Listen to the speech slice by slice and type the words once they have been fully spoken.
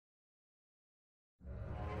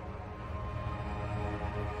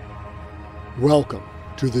Welcome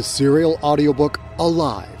to the serial audiobook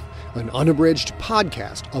Alive, an unabridged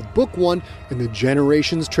podcast of Book 1 in the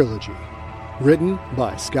Generations trilogy. Written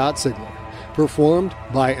by Scott Sigler, performed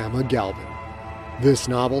by Emma Galvin. This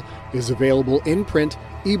novel is available in print,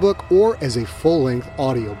 ebook, or as a full-length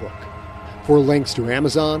audiobook. For links to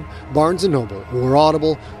Amazon, Barnes & Noble, or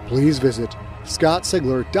Audible, please visit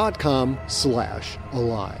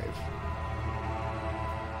scottsigler.com/alive.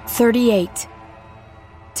 38.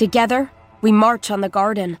 Together, we march on the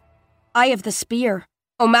garden. I have the spear.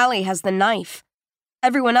 O'Malley has the knife.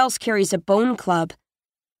 Everyone else carries a bone club.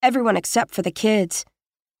 Everyone except for the kids.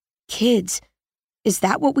 Kids? Is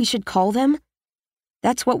that what we should call them?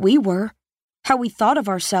 That's what we were. How we thought of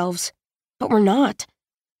ourselves. But we're not.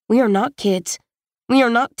 We are not kids. We are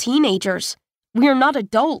not teenagers. We are not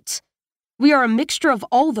adults. We are a mixture of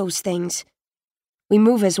all those things. We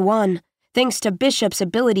move as one, thanks to Bishop's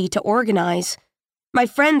ability to organize. My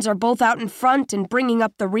friends are both out in front and bringing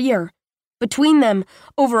up the rear. Between them,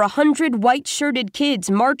 over 100 white-shirted kids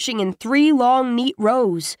marching in 3 long, neat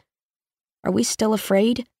rows. Are we still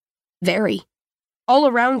afraid? Very. All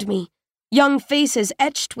around me, young faces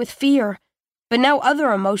etched with fear, but now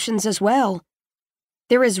other emotions as well.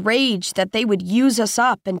 There is rage that they would use us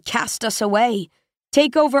up and cast us away,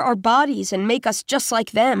 take over our bodies and make us just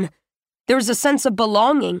like them. There is a sense of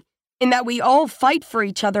belonging, in that we all fight for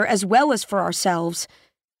each other as well as for ourselves,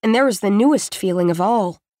 and there is the newest feeling of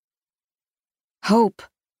all. Hope,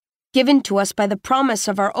 given to us by the promise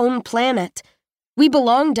of our own planet. We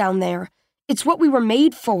belong down there. It's what we were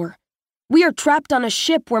made for. We are trapped on a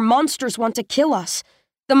ship where monsters want to kill us.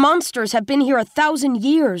 The monsters have been here 1,000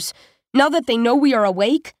 years. Now that they know we are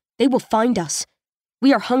awake, they will find us.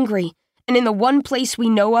 We are hungry, and in the one place we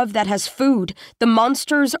know of that has food, the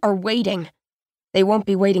monsters are waiting. They won't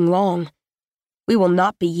be waiting long. We will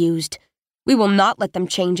not be used. We will not let them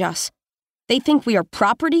change us. They think we are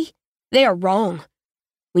property? They are wrong.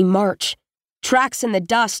 We march. Tracks in the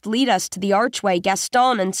dust lead us to the archway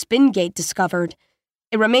Gaston and Spingate discovered.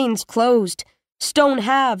 It remains closed, stone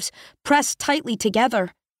halves, pressed tightly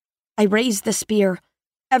together. I raise the spear.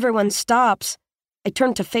 Everyone stops. I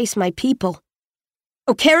turn to face my people.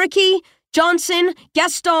 Okereke, Johnson,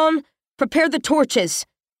 Gaston, prepare the torches.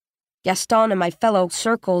 Gaston and my fellow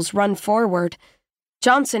circles run forward.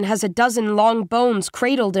 Johnson has a dozen long bones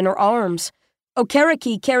cradled in her arms.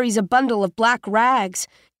 Okereke carries a bundle of black rags,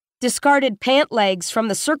 discarded pant legs from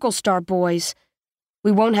the Circle Star boys.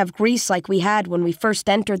 We won't have grease like we had when we first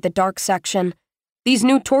entered the dark section. These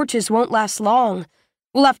new torches won't last long.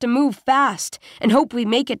 We'll have to move fast and hope we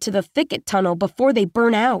make it to the thicket tunnel before they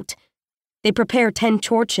burn out. They prepare 10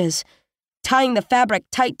 torches, tying the fabric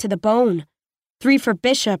tight to the bone. 3 for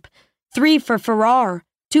Bishop, 3 for Farrar,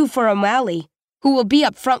 2 for O'Malley, who will be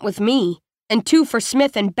up front with me, and 2 for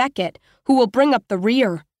Smith and Beckett, who will bring up the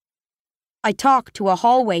rear. I talk to a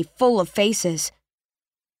hallway full of faces.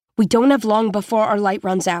 We don't have long before our light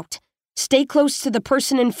runs out. Stay close to the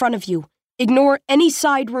person in front of you. Ignore any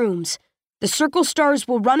side rooms. The Circle Stars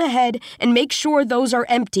will run ahead and make sure those are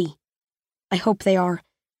empty. I hope they are.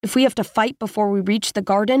 If we have to fight before we reach the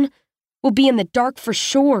garden, we'll be in the dark for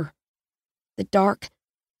sure. The dark.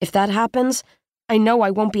 If that happens, I know I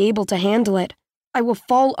won't be able to handle it. I will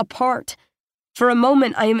fall apart. For a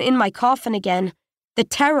moment, I am in my coffin again, the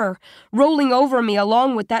terror rolling over me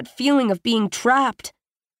along with that feeling of being trapped.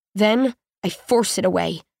 Then, I force it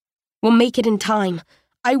away. We'll make it in time.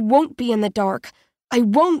 I won't be in the dark. I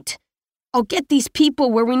won't. I'll get these people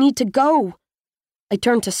where we need to go. I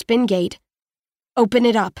turn to Spingate. Open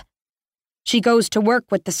it up. She goes to work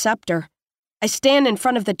with the scepter. I stand in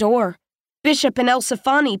front of the door. Bishop and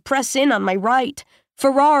Elsefani press in on my right.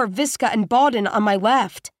 Farrar, Visca, and Bawden on my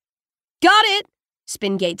left. Got it,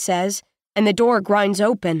 Spingate says, and the door grinds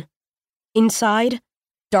open. Inside,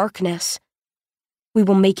 darkness. We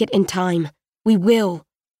will make it in time. We will.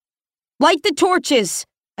 Light the torches,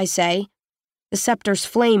 I say. The scepter's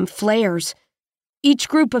flame flares. Each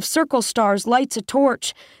group of Circle Stars lights a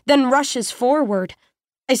torch, then rushes forward.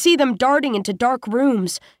 I see them darting into dark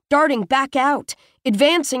rooms, darting back out,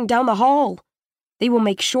 advancing down the hall. They will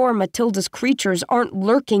make sure Matilda's creatures aren't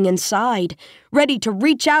lurking inside, ready to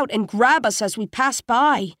reach out and grab us as we pass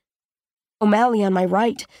by. O'Malley on my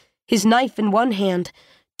right, his knife in one hand,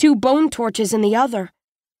 2 bone torches in the other.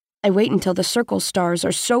 I wait until the Circle Stars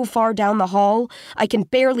are so far down the hall I can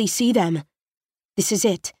barely see them. This is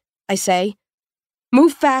it, I say.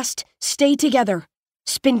 Move fast, stay together.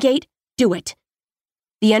 Spingate, do it.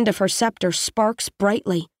 The end of her scepter sparks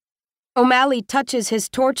brightly. O'Malley touches his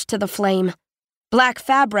torch to the flame. Black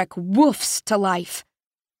fabric woofs to life.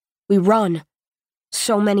 We run.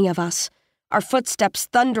 So many of us. Our footsteps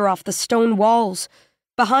thunder off the stone walls.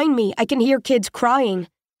 Behind me, I can hear kids crying.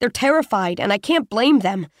 They're terrified, and I can't blame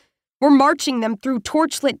them. We're marching them through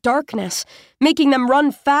torchlit darkness, making them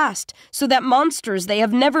run fast so that monsters they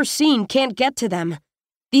have never seen can't get to them.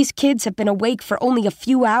 These kids have been awake for only a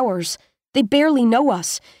few hours. They barely know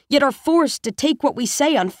us, yet are forced to take what we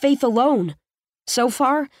say on faith alone. So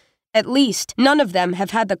far, at least, none of them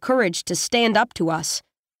have had the courage to stand up to us.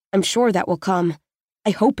 I'm sure that will come. I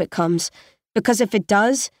hope it comes, because if it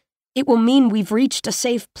does, it will mean we've reached a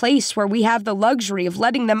safe place where we have the luxury of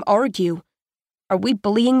letting them argue. Are we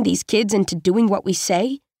bullying these kids into doing what we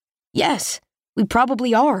say? Yes, we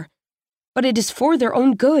probably are. But it is for their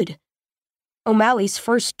own good. O'Malley's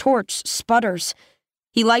first torch sputters.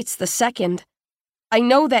 He lights the second. I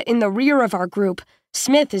know that in the rear of our group,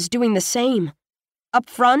 Smith is doing the same. Up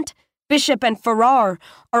front, Bishop and Farrar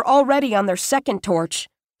are already on their second torch,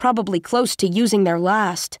 probably close to using their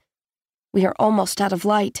last. We are almost out of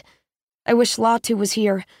light. I wish Latu was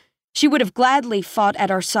here. She would have gladly fought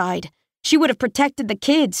at our side. She would have protected the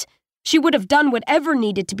kids. She would have done whatever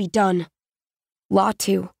needed to be done.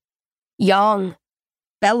 Latu. Yang.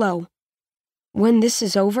 Bello. When this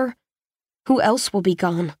is over, who else will be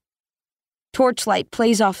gone? Torchlight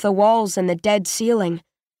plays off the walls and the dead ceiling.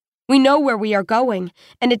 We know where we are going,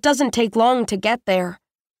 and it doesn't take long to get there.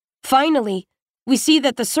 Finally, we see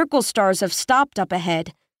that the circle stars have stopped up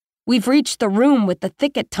ahead. We've reached the room with the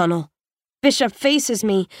thicket tunnel. Bishop faces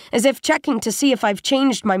me, as if checking to see if I've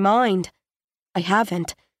changed my mind. I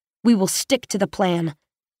haven't. We will stick to the plan.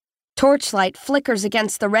 Torchlight flickers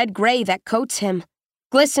against the red-gray that coats him,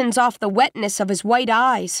 glistens off the wetness of his white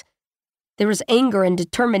eyes. There is anger and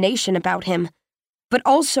determination about him, but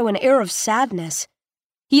also an air of sadness.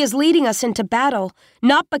 He is leading us into battle,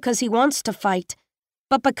 not because he wants to fight,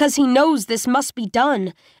 but because he knows this must be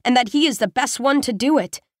done, and that he is the best one to do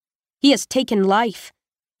it. He has taken life.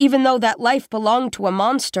 Even though that life belonged to a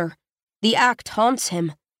monster, the act haunts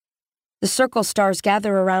him. The circle stars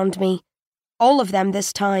gather around me. All of them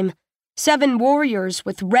this time. 7 warriors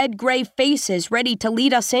with red-gray faces ready to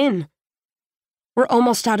lead us in. We're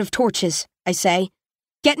almost out of torches, I say.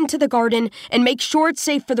 Get into the garden and make sure it's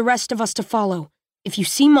safe for the rest of us to follow. If you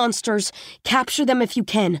see monsters, capture them if you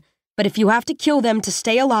can, but if you have to kill them to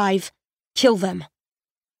stay alive, kill them.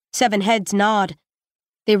 7 heads nod.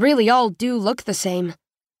 They really all do look the same.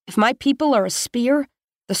 If my people are a spear,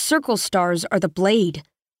 the circle stars are the blade.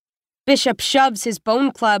 Bishop shoves his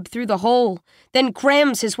bone club through the hole, then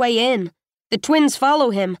crams his way in. The twins follow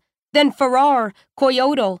him, then Farrar,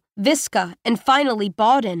 Coyotl, Visca, and finally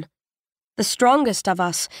Bawden. The strongest of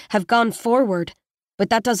us have gone forward, but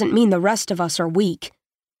that doesn't mean the rest of us are weak.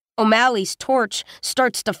 O'Malley's torch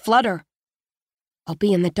starts to flutter. I'll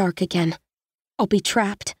be in the dark again. I'll be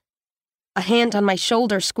trapped. A hand on my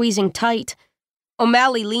shoulder squeezing tight.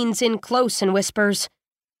 O'Malley leans in close and whispers,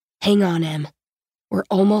 "Hang on, Em. We're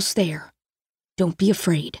almost there. Don't be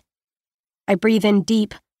afraid." I breathe in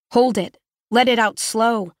deep, hold it, let it out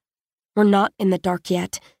slow. We're not in the dark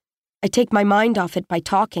yet. I take my mind off it by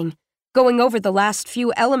talking, going over the last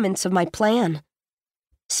few elements of my plan.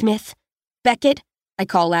 "Smith, Beckett," I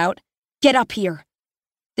call out, "get up here."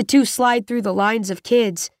 The two slide through the lines of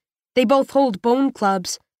kids. They both hold bone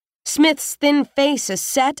clubs. Smith's thin face is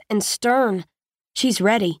set and stern. She's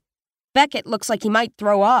ready. Beckett looks like he might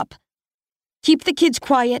throw up. "Keep the kids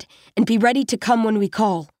quiet and be ready to come when we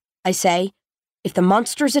call," I say. "If the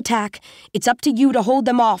monsters attack, it's up to you to hold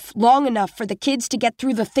them off long enough for the kids to get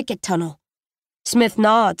through the thicket tunnel." Smith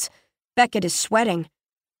nods. Beckett is sweating.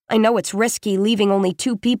 I know it's risky leaving only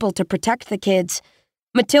 2 people to protect the kids.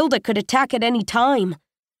 Matilda could attack at any time.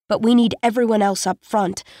 But we need everyone else up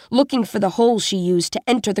front, looking for the hole she used to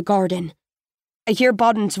enter the garden. I hear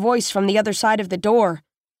Bawden's voice from the other side of the door.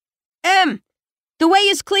 "Em, the way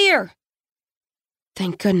is clear."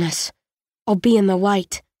 Thank goodness. I'll be in the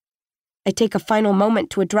light. I take a final moment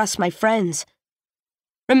to address my friends.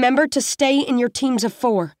 Remember to stay in your teams of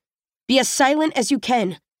 4. Be as silent as you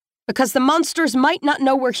can, because the monsters might not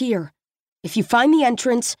know we're here. If you find the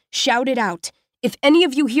entrance, shout it out. If any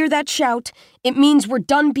of you hear that shout, it means we're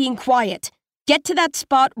done being quiet. Get to that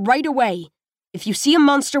spot right away. If you see a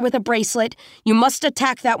monster with a bracelet, you must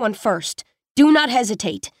attack that one first. Do not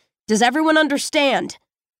hesitate. Does everyone understand?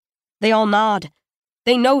 They all nod.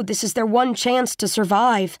 They know this is their one chance to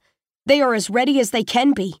survive. They are as ready as they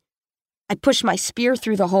can be. I push my spear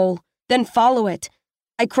through the hole, then follow it.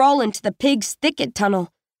 I crawl into the pig's thicket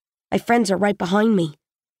tunnel. My friends are right behind me.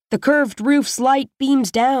 The curved roof's light beams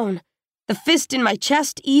down. The fist in my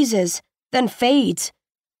chest eases, then fades.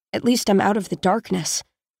 At least I'm out of the darkness.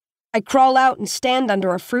 I crawl out and stand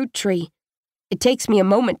under a fruit tree. It takes me a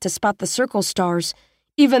moment to spot the circle stars,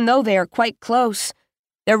 even though they are quite close.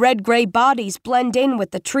 Their red-gray bodies blend in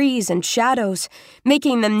with the trees and shadows,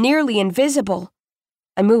 making them nearly invisible.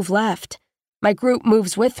 I move left. My group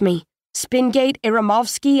moves with me. Spingate,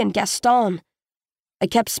 Aramovsky, and Gaston. I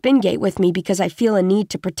kept Spingate with me because I feel a need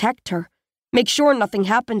to protect her, make sure nothing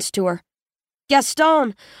happens to her.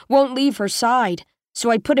 Gaston won't leave her side, so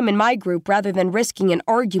I put him in my group rather than risking an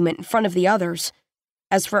argument in front of the others.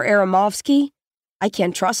 As for Aramovsky, I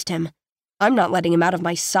can't trust him. I'm not letting him out of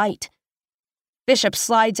my sight. Bishop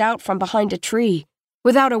slides out from behind a tree.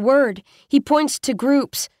 Without a word, he points to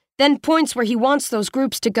groups, then points where he wants those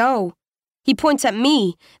groups to go. He points at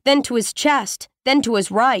me, then to his chest, then to his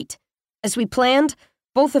right. As we planned,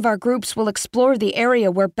 both of our groups will explore the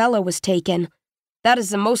area where Bella was taken. That is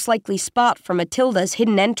the most likely spot for Matilda's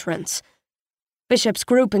hidden entrance. Bishop's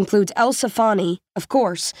group includes Elsa Fani, of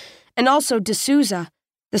course, and also D'Souza,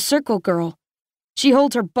 the circle girl. She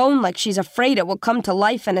holds her bone like she's afraid it will come to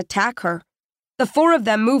life and attack her. The four of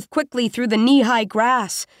them move quickly through the knee-high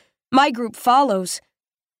grass. My group follows.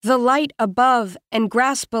 The light above and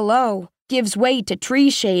grass below gives way to tree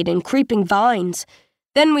shade and creeping vines.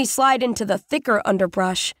 Then we slide into the thicker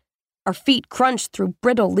underbrush. Our feet crunch through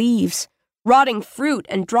brittle leaves, rotting fruit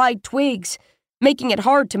and dried twigs, making it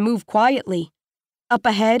hard to move quietly. Up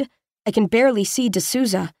ahead, I can barely see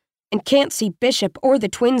D'Souza and can't see Bishop or the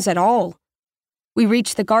twins at all. We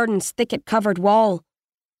reach the garden's thicket-covered wall.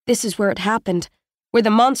 This is where it happened, where the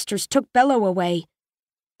monsters took Bello away.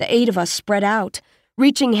 The 8 of us spread out,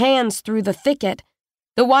 reaching hands through the thicket.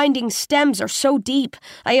 The winding stems are so deep,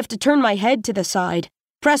 I have to turn my head to the side,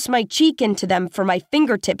 press my cheek into them for my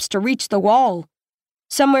fingertips to reach the wall.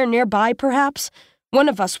 Somewhere nearby, perhaps, one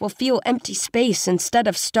of us will feel empty space instead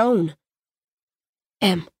of stone.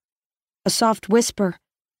 A soft whisper,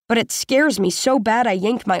 but it scares me so bad I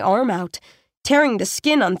yank my arm out, tearing the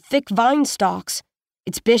skin on thick vine stalks.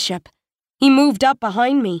 It's Bishop. He moved up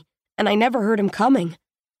behind me, and I never heard him coming.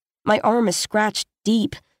 My arm is scratched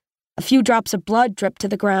deep. A few drops of blood drip to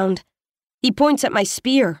the ground. He points at my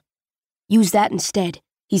spear. Use that instead,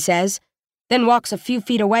 he says, then walks a few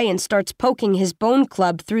feet away and starts poking his bone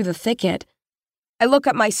club through the thicket. I look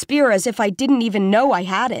at my spear as if I didn't even know I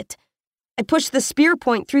had it. I push the spear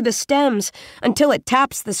point through the stems until it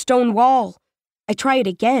taps the stone wall. I try it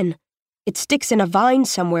again. It sticks in a vine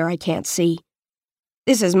somewhere I can't see.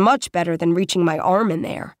 This is much better than reaching my arm in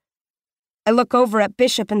there. I look over at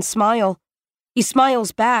Bishop and smile. He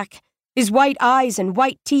smiles back, his white eyes and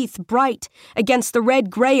white teeth bright against the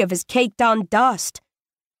red-gray of his caked-on dust.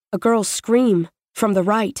 A girl's scream from the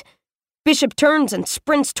right. Bishop turns and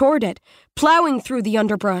sprints toward it, plowing through the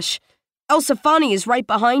underbrush. Elsa Fani is right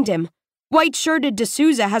behind him. White-shirted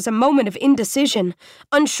D'Souza has a moment of indecision,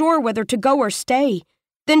 unsure whether to go or stay.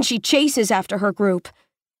 Then she chases after her group.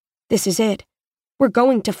 This is it. We're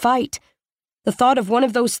going to fight. The thought of one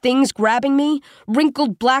of those things grabbing me,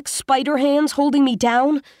 wrinkled black spider hands holding me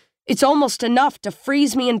down, it's almost enough to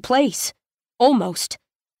freeze me in place. Almost.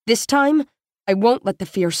 This time, I won't let the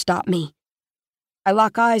fear stop me. I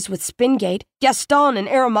lock eyes with Spingate, Gaston, and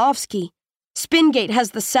Aramovsky. Spingate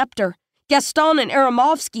has the scepter. Gaston and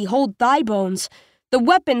Aramovsky hold thigh bones. The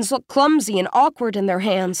weapons look clumsy and awkward in their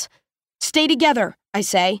hands. Stay together, I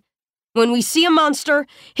say. When we see a monster,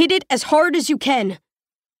 hit it as hard as you can.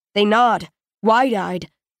 They nod, wide-eyed.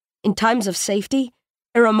 In times of safety,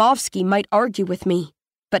 Aramovsky might argue with me,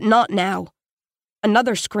 but not now.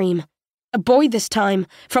 Another scream. A boy this time,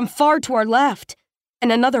 from far to our left,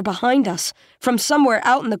 and another behind us, from somewhere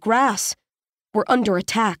out in the grass. We're under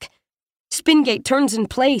attack. Spingate turns in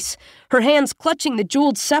place, her hands clutching the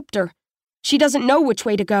jeweled scepter. She doesn't know which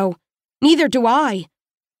way to go. Neither do I.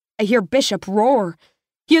 I hear Bishop roar.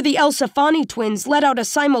 Hear the Elsa Fani twins let out a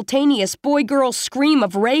simultaneous boy-girl scream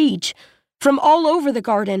of rage. From all over the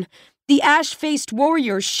garden, the ash-faced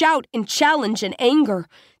warriors shout in challenge and anger,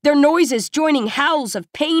 their noises joining howls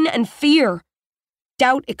of pain and fear.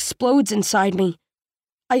 Doubt explodes inside me.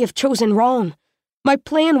 I have chosen wrong. My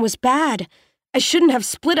plan was bad. I shouldn't have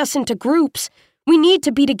split us into groups. We need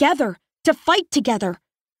to be together, to fight together.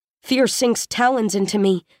 Fear sinks talons into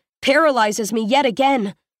me, paralyzes me yet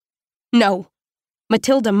again. No,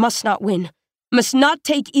 Matilda must not win, must not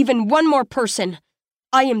take even one more person.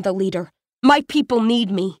 I am the leader. My people need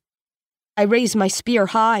me. I raise my spear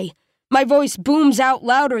high. My voice booms out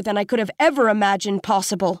louder than I could have ever imagined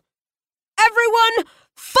possible. Everyone,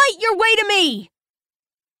 fight your way to me!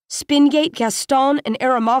 Spingate, Gaston, and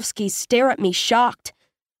Aramovsky stare at me shocked.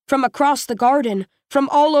 From across the garden, from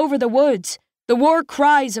all over the woods, the war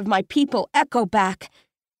cries of my people echo back.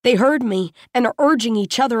 They heard me and are urging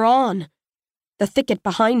each other on. The thicket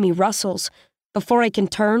behind me rustles. Before I can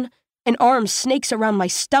turn, an arm snakes around my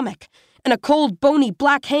stomach, and a cold, bony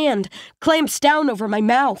black hand clamps down over my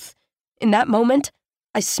mouth. In that moment,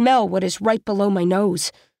 I smell what is right below my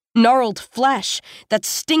nose. Gnarled flesh that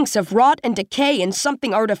stinks of rot and decay and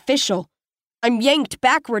something artificial. I'm yanked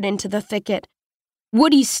backward into the thicket.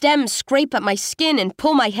 Woody stems scrape at my skin and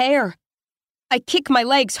pull my hair. I kick my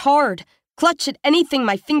legs hard, clutch at anything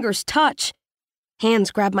my fingers touch.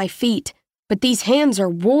 Hands grab my feet, but these hands are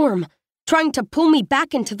warm, trying to pull me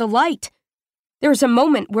back into the light. There's a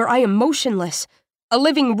moment where I am motionless, a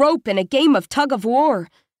living rope in a game of tug-of-war.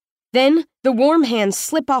 Then the warm hands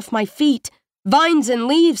slip off my feet. Vines and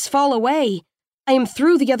leaves fall away. I am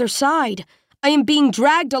through the other side. I am being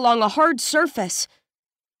dragged along a hard surface.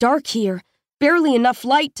 Dark here, barely enough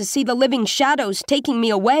light to see the living shadows taking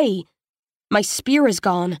me away. My spear is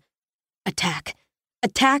gone. Attack.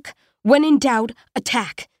 Attack. When in doubt,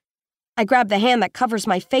 attack. I grab the hand that covers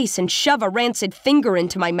my face and shove a rancid finger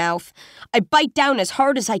into my mouth. I bite down as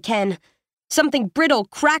hard as I can. Something brittle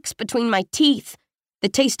cracks between my teeth. The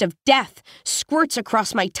taste of death squirts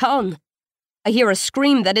across my tongue. I hear a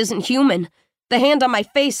scream that isn't human. The hand on my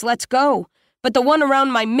face lets go, but the one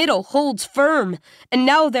around my middle holds firm, and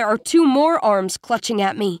now there are two more arms clutching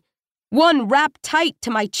at me. One wrapped tight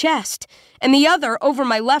to my chest, and the other over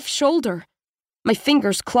my left shoulder. My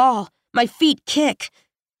fingers claw, my feet kick.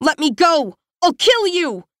 Let me go! I'll kill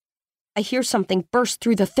you! I hear something burst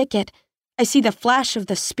through the thicket. I see the flash of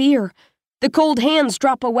the spear. The cold hands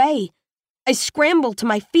drop away. I scramble to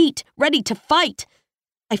my feet, ready to fight.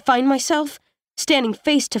 I find myself standing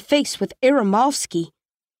face to face with Aramovsky.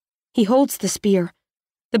 He holds the spear.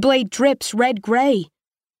 The blade drips red-gray.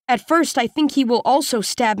 At first, I think he will also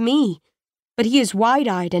stab me, but he is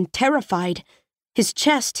wide-eyed and terrified. His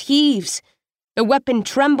chest heaves. The weapon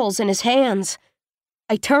trembles in his hands.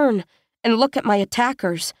 I turn and look at my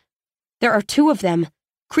attackers. There are two of them,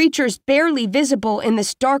 creatures barely visible in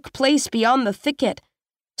this dark place beyond the thicket.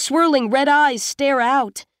 Swirling red eyes stare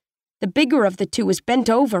out. The bigger of the two is bent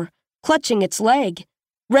over, clutching its leg.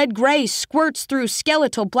 Red-gray squirts through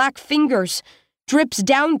skeletal black fingers, drips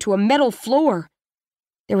down to a metal floor.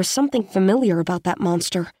 There is something familiar about that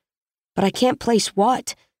monster, but I can't place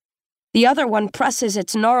what. The other one presses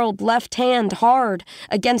its gnarled left hand hard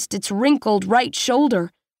against its wrinkled right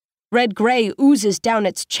shoulder. Red-gray oozes down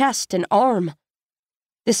its chest and arm.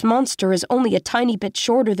 This monster is only a tiny bit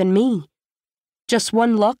shorter than me. Just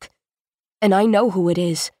one look, and I know who it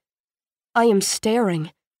is. I am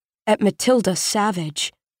staring at Matilda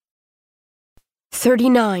Savage.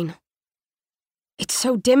 39. It's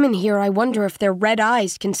so dim in here, I wonder if their red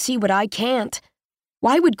eyes can see what I can't.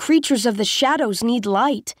 Why would creatures of the shadows need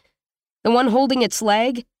light? The one holding its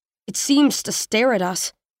leg, it seems to stare at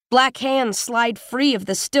us. Black hands slide free of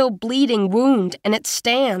the still bleeding wound, and it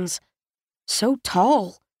stands. So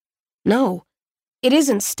tall. No, it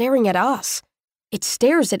isn't staring at us. It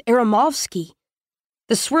stares at Aramovsky.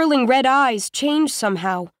 The swirling red eyes change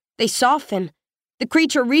somehow. They soften. The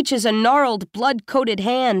creature reaches a gnarled, blood-coated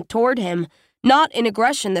hand toward him, not in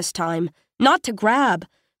aggression this time, not to grab,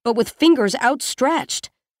 but with fingers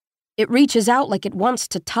outstretched. It reaches out like it wants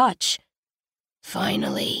to touch.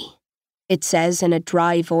 Finally, it says in a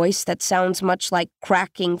dry voice that sounds much like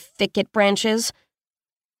cracking thicket branches.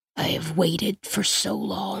 I have waited for so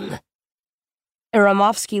long.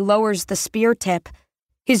 Aramovsky lowers the spear tip.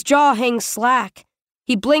 His jaw hangs slack.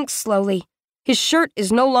 He blinks slowly. His shirt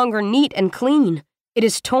is no longer neat and clean. It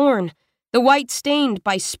is torn, the white stained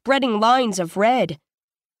by spreading lines of red.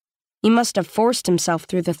 He must have forced himself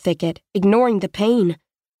through the thicket, ignoring the pain.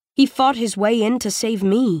 He fought his way in to save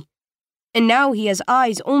me. And now he has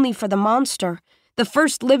eyes only for the monster, the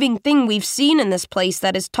first living thing we've seen in this place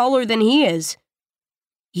that is taller than he is.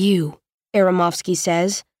 You, Aramovsky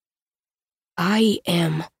says.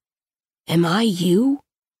 Am I you?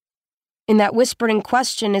 In that whispering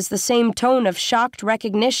question is the same tone of shocked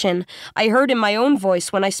recognition I heard in my own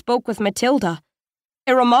voice when I spoke with Matilda.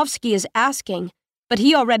 Aramovsky is asking, but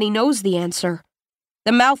he already knows the answer.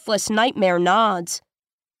 The mouthless nightmare nods.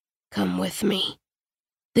 Come with me.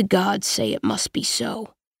 The gods say it must be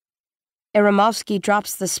so. Aramovsky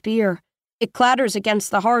drops the spear. It clatters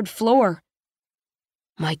against the hard floor.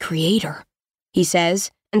 My creator, he says,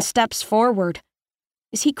 and steps forward.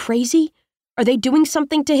 Is he crazy? Are they doing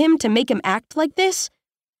something to him to make him act like this?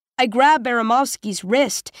 I grab Aramovsky's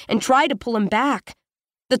wrist and try to pull him back.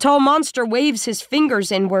 The tall monster waves his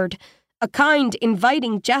fingers inward, a kind,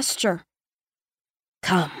 inviting gesture.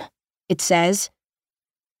 Come, it says.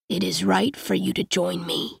 It is right for you to join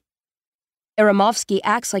me. Aramovsky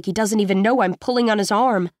acts like he doesn't even know I'm pulling on his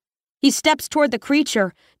arm. He steps toward the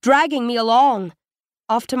creature, dragging me along.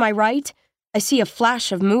 Off to my right, I see a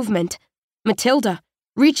flash of movement. Matilda,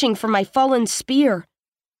 reaching for my fallen spear.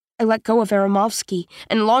 I let go of Aramovsky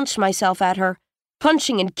and launch myself at her,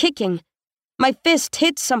 punching and kicking. My fist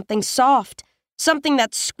hits something soft, something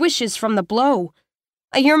that squishes from the blow.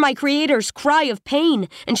 I hear my creator's cry of pain,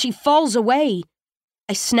 and she falls away.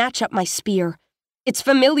 I snatch up my spear. Its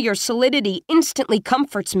familiar solidity instantly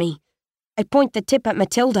comforts me. I point the tip at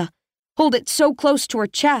Matilda, hold it so close to her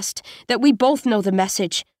chest that we both know the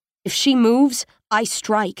message. If she moves, I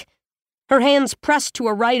strike. Her hands press to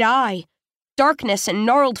her right eye. Darkness and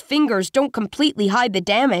gnarled fingers don't completely hide the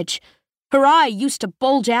damage. Her eye used to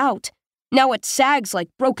bulge out. Now it sags like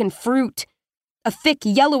broken fruit. A thick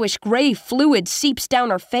yellowish-gray fluid seeps down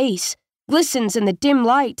her face, glistens in the dim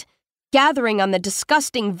light, gathering on the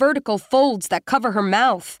disgusting vertical folds that cover her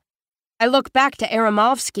mouth. I look back to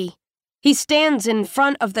Aramovsky. He stands in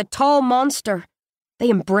front of the tall monster. They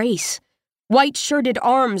embrace. White-shirted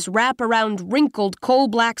arms wrap around wrinkled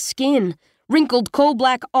coal-black skin. Wrinkled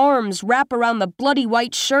coal-black arms wrap around the bloody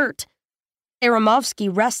white shirt. Aramovsky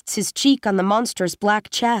rests his cheek on the monster's black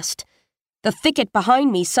chest. The thicket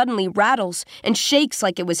behind me suddenly rattles and shakes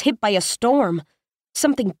like it was hit by a storm.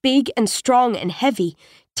 Something big and strong and heavy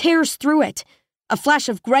tears through it. A flash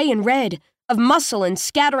of gray and red, of muscle and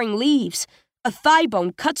scattering leaves. A thigh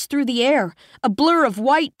bone cuts through the air, a blur of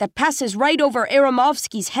white that passes right over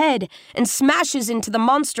Aramovsky's head and smashes into the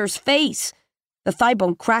monster's face. The thigh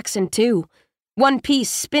bone cracks in two, one piece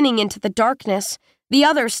spinning into the darkness, the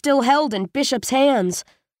other still held in Bishop's hands.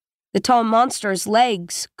 The tall monster's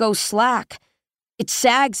legs go slack. It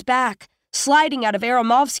sags back, sliding out of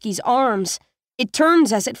Aramovsky's arms. It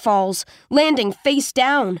turns as it falls, landing face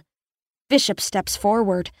down. Bishop steps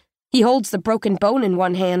forward. He holds the broken bone in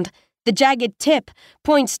one hand. The jagged tip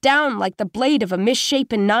points down like the blade of a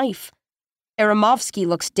misshapen knife. Aramovsky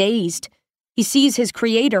looks dazed. He sees his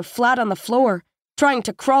creator flat on the floor, trying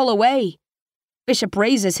to crawl away. Bishop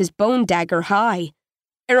raises his bone dagger high.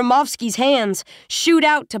 Aramovsky's hands shoot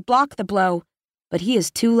out to block the blow, but he is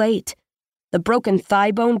too late. The broken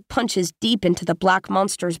thigh bone punches deep into the black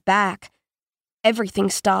monster's back. Everything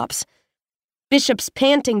stops. Bishop's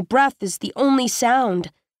panting breath is the only sound.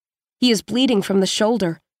 He is bleeding from the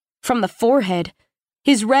shoulder, from the forehead.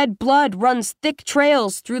 His red blood runs thick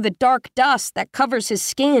trails through the dark dust that covers his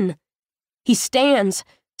skin. He stands,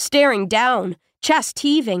 staring down, chest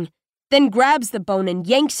heaving, then grabs the bone and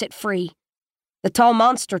yanks it free. The tall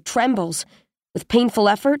monster trembles. With painful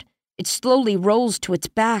effort, it slowly rolls to its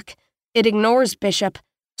back. It ignores Bishop,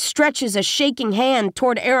 stretches a shaking hand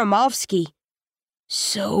toward Aramovsky.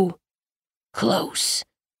 "So close,"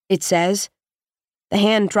 it says. The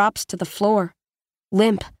hand drops to the floor,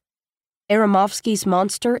 limp. Aramovsky's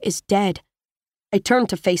monster is dead. I turn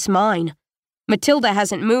to face mine. Matilda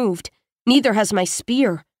hasn't moved. Neither has my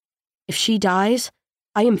spear. If she dies,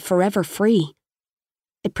 I am forever free.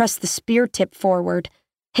 I press the spear tip forward,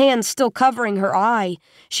 hand still covering her eye.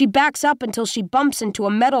 She backs up until she bumps into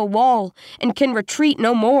a metal wall and can retreat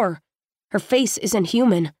no more. Her face isn't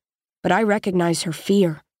human, but I recognize her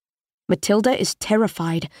fear. Matilda is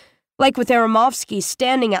terrified. Like with Aramovsky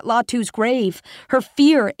standing at Latu's grave, her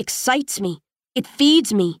fear excites me. It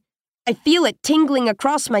feeds me. I feel it tingling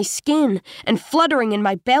across my skin and fluttering in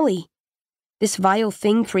my belly. This vile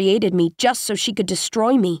thing created me just so she could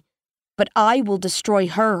destroy me. But I will destroy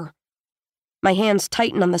her. My hands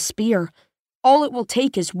tighten on the spear. All it will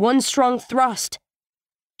take is one strong thrust.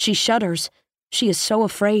 She shudders. She is so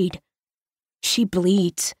afraid. She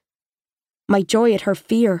bleeds. My joy at her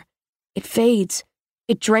fear, it fades.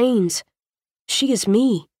 It drains. She is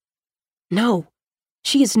me. No,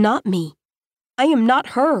 she is not me. I am not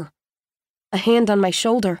her. A hand on my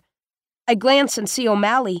shoulder. I glance and see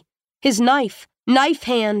O'Malley. His knife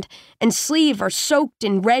hand, and sleeve are soaked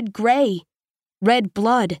in red-gray. Red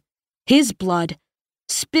blood, his blood,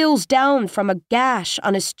 spills down from a gash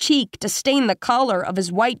on his cheek to stain the collar of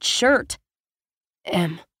his white shirt.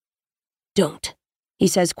 Don't, he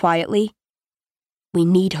says quietly. We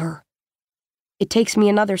need her. It takes me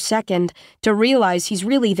another second to realize he's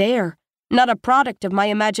really there, not a product of my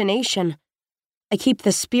imagination. I keep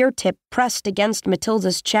the spear tip pressed against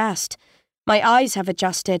Matilda's chest. My eyes have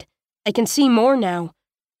adjusted. I can see more now.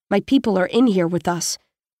 My people are in here with us.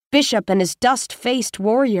 Bishop and his dust-faced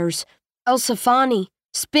warriors, Elsafani,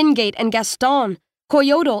 Spingate and Gaston,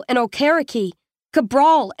 Coyotl and Okereke,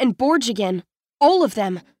 Cabral and Borgigan, all of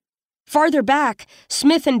them. Farther back,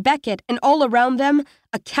 Smith and Beckett, and all around them,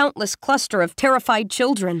 a countless cluster of terrified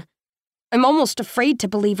children. I'm almost afraid to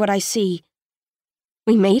believe what I see.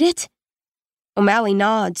 We made it? O'Malley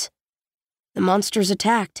nods. The monsters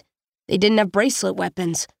attacked. They didn't have bracelet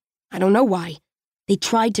weapons. I don't know why. They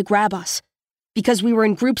tried to grab us. Because we were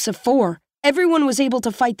in groups of 4. Everyone was able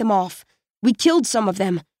to fight them off. We killed some of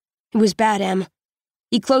them. It was bad, Em.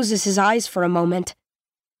 He closes his eyes for a moment.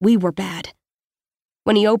 We were bad.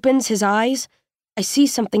 When he opens his eyes, I see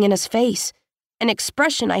something in his face, an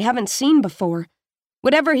expression I haven't seen before.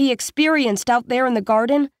 Whatever he experienced out there in the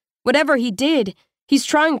garden, whatever he did, he's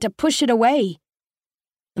trying to push it away.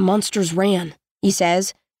 The monsters ran, he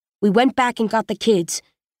says. We went back and got the kids.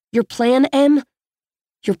 Your plan, Em?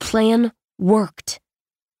 Your plan worked.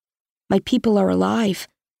 My people are alive.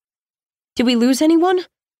 Did we lose anyone?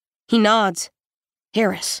 He nods.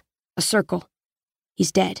 Harris, a circle.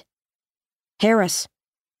 He's dead. Harris.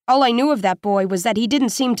 All I knew of that boy was that he didn't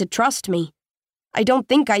seem to trust me. I don't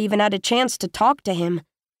think I even had a chance to talk to him.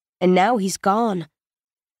 And now he's gone.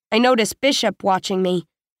 I notice Bishop watching me.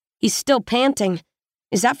 He's still panting.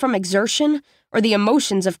 Is that from exertion or the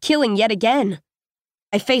emotions of killing yet again?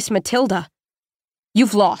 I face Matilda.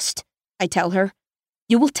 You've lost, I tell her.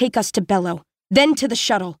 You will take us to Bello, then to the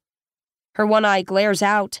shuttle. Her one eye glares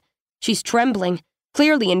out. She's trembling,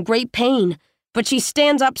 clearly in great pain, but she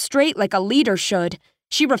stands up straight like a leader should.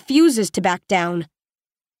 She refuses to back down.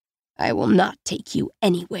 I will not take you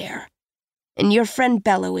anywhere. And your friend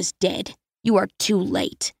Bello is dead. You are too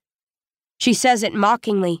late. She says it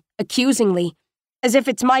mockingly, accusingly, as if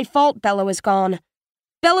it's my fault Bello is gone.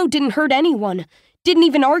 Bello didn't hurt anyone, didn't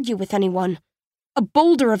even argue with anyone. A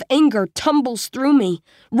boulder of anger tumbles through me,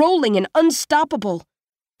 rolling and unstoppable.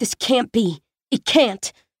 This can't be. It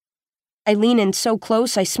can't. I lean in so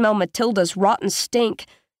close I smell Matilda's rotten stink.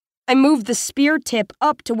 I move the spear tip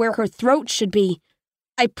up to where her throat should be.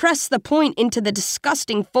 I press the point into the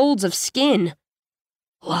disgusting folds of skin.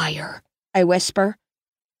 Liar, I whisper.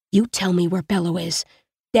 You tell me where Bello is.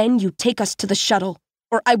 Then you take us to the shuttle,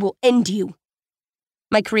 or I will end you.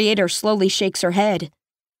 My creator slowly shakes her head.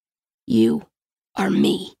 You are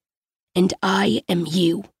me, and I am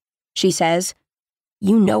you, she says.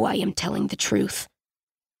 You know I am telling the truth.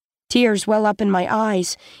 Tears well up in my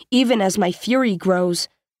eyes, even as my fury grows.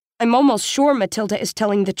 I'm almost sure Matilda is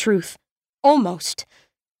telling the truth. Almost.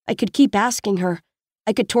 I could keep asking her.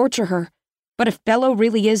 I could torture her. But if Bello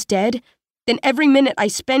really is dead, then every minute I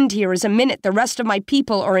spend here is a minute the rest of my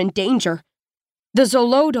people are in danger. The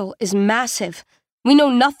Zolodal is massive. We know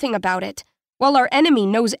nothing about it, while our enemy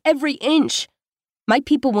knows every inch. My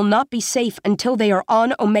people will not be safe until they are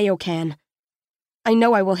on Omeocan. I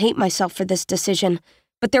know I will hate myself for this decision,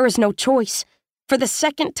 but there is no choice. For the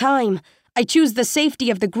second time, I choose the safety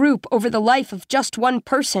of the group over the life of just one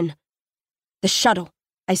person. The shuttle,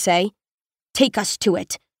 I say. Take us to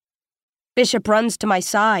it. Bishop runs to my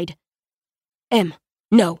side. Em,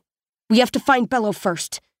 no. We have to find Bello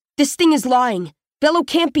first. This thing is lying. Bello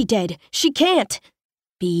can't be dead. She can't.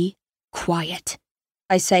 Be quiet,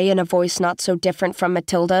 I say in a voice not so different from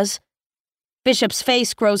Matilda's. Bishop's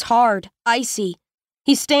face grows hard, icy.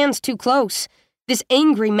 He stands too close. This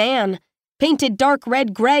angry man, painted dark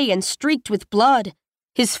red-gray and streaked with blood.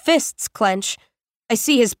 His fists clench. I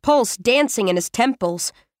see his pulse dancing in his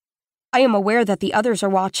temples. I am aware that the others are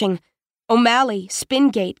watching. O'Malley,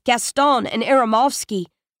 Spingate, Gaston, and Aramovsky,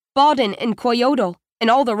 Bodin and Coyotl, and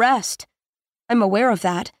all the rest. I'm aware of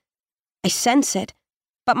that. I sense it.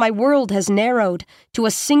 But my world has narrowed to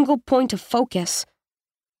a single point of focus.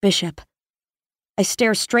 Bishop. I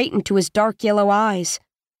stare straight into his dark yellow eyes.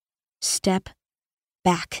 Step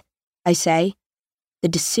back, I say. The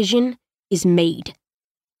decision is made.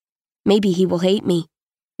 Maybe he will hate me.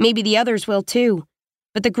 Maybe the others will too.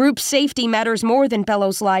 But the group's safety matters more than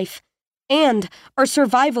Bello's life. And our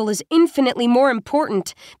survival is infinitely more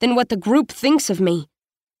important than what the group thinks of me.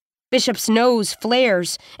 Bishop's nose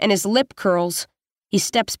flares and his lip curls. He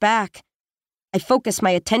steps back. I focus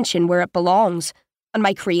my attention where it belongs, on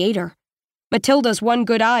my creator. Matilda's one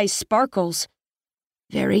good eye sparkles.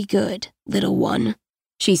 Very good, little one,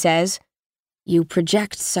 she says. You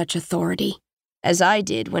project such authority, as I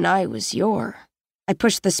did when I was your. I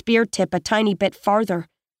push the spear tip a tiny bit farther.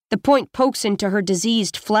 The point pokes into her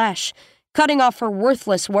diseased flesh, cutting off her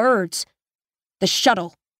worthless words. The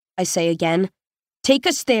shuttle, I say again. Take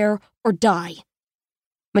us there or die.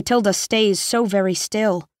 Matilda stays so very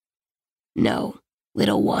still. No,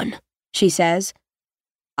 little one, she says.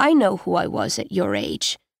 I know who I was at your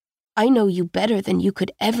age. I know you better than you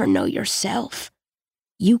could ever know yourself.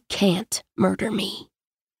 You can't murder me.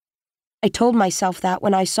 I told myself that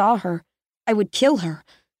when I saw her. I would kill her.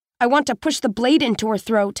 I want to push the blade into her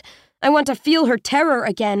throat. I want to feel her terror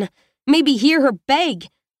again. Maybe hear her beg.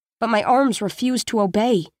 But my arms refuse to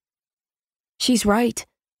obey. She's right.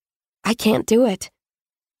 I can't do it.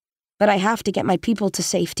 But I have to get my people to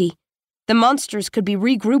safety. The monsters could be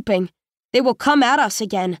regrouping. They will come at us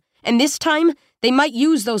again. and this time they might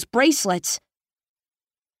use those bracelets.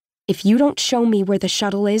 If you don't show me where the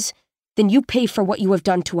shuttle is, then you pay for what you have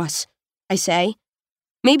done to us, I say.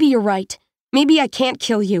 Maybe you're right. Maybe I can't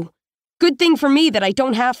kill you. Good thing for me that I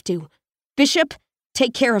don't have to. Bishop,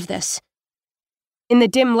 take care of this. In the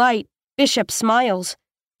dim light, Bishop smiles.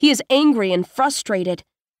 He is angry and frustrated.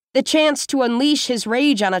 The chance to unleash his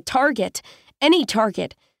rage on a target, any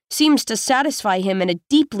target, seems to satisfy him in a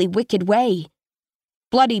deeply wicked way.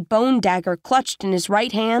 Bloody bone dagger clutched in his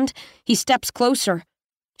right hand, he steps closer.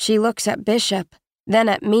 She looks at Bishop, then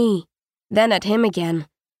at me, then at him again.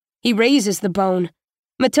 He raises the bone.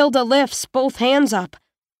 Matilda lifts both hands up,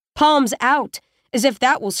 palms out, as if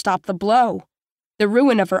that will stop the blow. The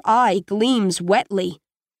ruin of her eye gleams wetly.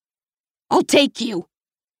 I'll take you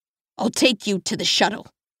to the shuttle.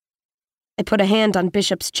 I put a hand on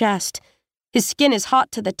Bishop's chest. His skin is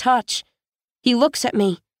hot to the touch. He looks at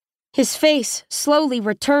me. His face slowly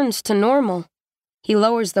returns to normal. He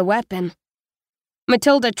lowers the weapon.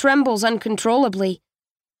 Matilda trembles uncontrollably.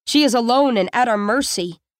 She is alone and at our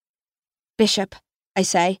mercy. Bishop, I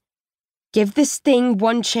say, give this thing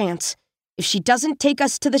one chance. If she doesn't take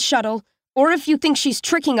us to the shuttle, or if you think she's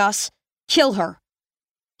tricking us, kill her.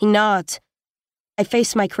 He nods. I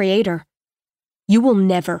face my creator. You will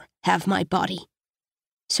never have my body.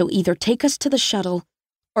 So either take us to the shuttle,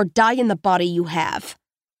 or die in the body you have.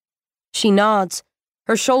 She nods.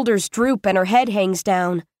 Her shoulders droop and her head hangs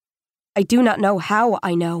down. I do not know how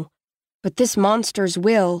I know, but this monster's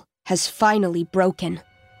will has finally broken.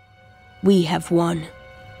 We have won.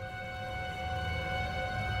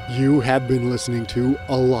 You have been listening to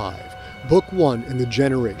Alive, Book 1 in the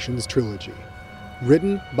Generations trilogy.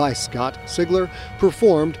 Written by Scott Sigler,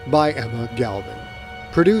 performed by Emma Galvin.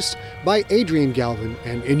 Produced by Adrian Galvin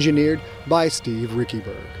and engineered by Steve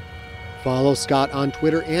Rickyberg. Follow Scott on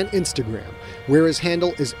Twitter and Instagram, where his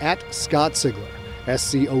handle is @ScottSigler,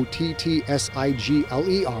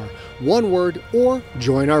 SCOTTSIGLER, one word, or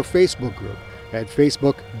join our Facebook group at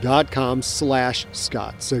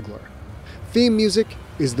facebook.com/Scott Sigler. Theme music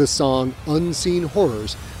is the song Unseen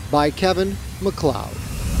Horrors by Kevin MacLeod.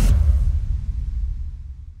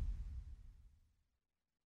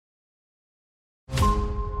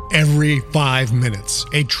 Every 5 minutes,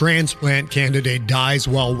 a transplant candidate dies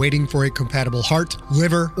while waiting for a compatible heart,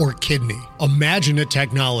 liver, or kidney. Imagine a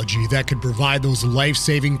technology that could provide those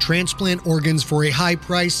life-saving transplant organs for a high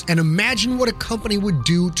price, and imagine what a company would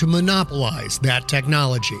do to monopolize that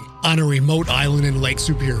technology. On a remote island in Lake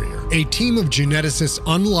Superior, a team of geneticists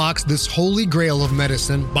unlocks this holy grail of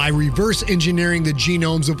medicine by reverse engineering the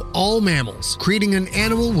genomes of all mammals, creating an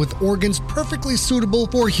animal with organs perfectly suitable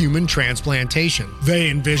for human transplantation. They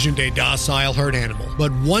envisioned a docile herd animal,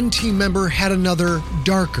 but one team member had another,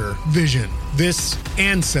 darker vision. This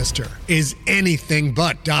ancestor is anything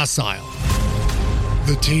but docile.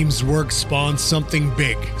 The team's work spawned something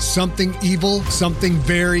big, something evil, something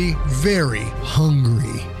very, very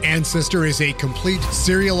hungry. Ancestor is a complete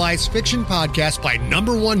serialized fiction podcast by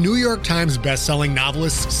 #1 New York Times bestselling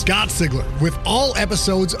novelist Scott Sigler, with all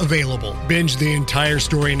episodes available. Binge the entire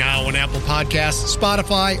story now on Apple Podcasts,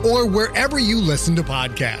 Spotify, or wherever you listen to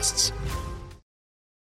podcasts.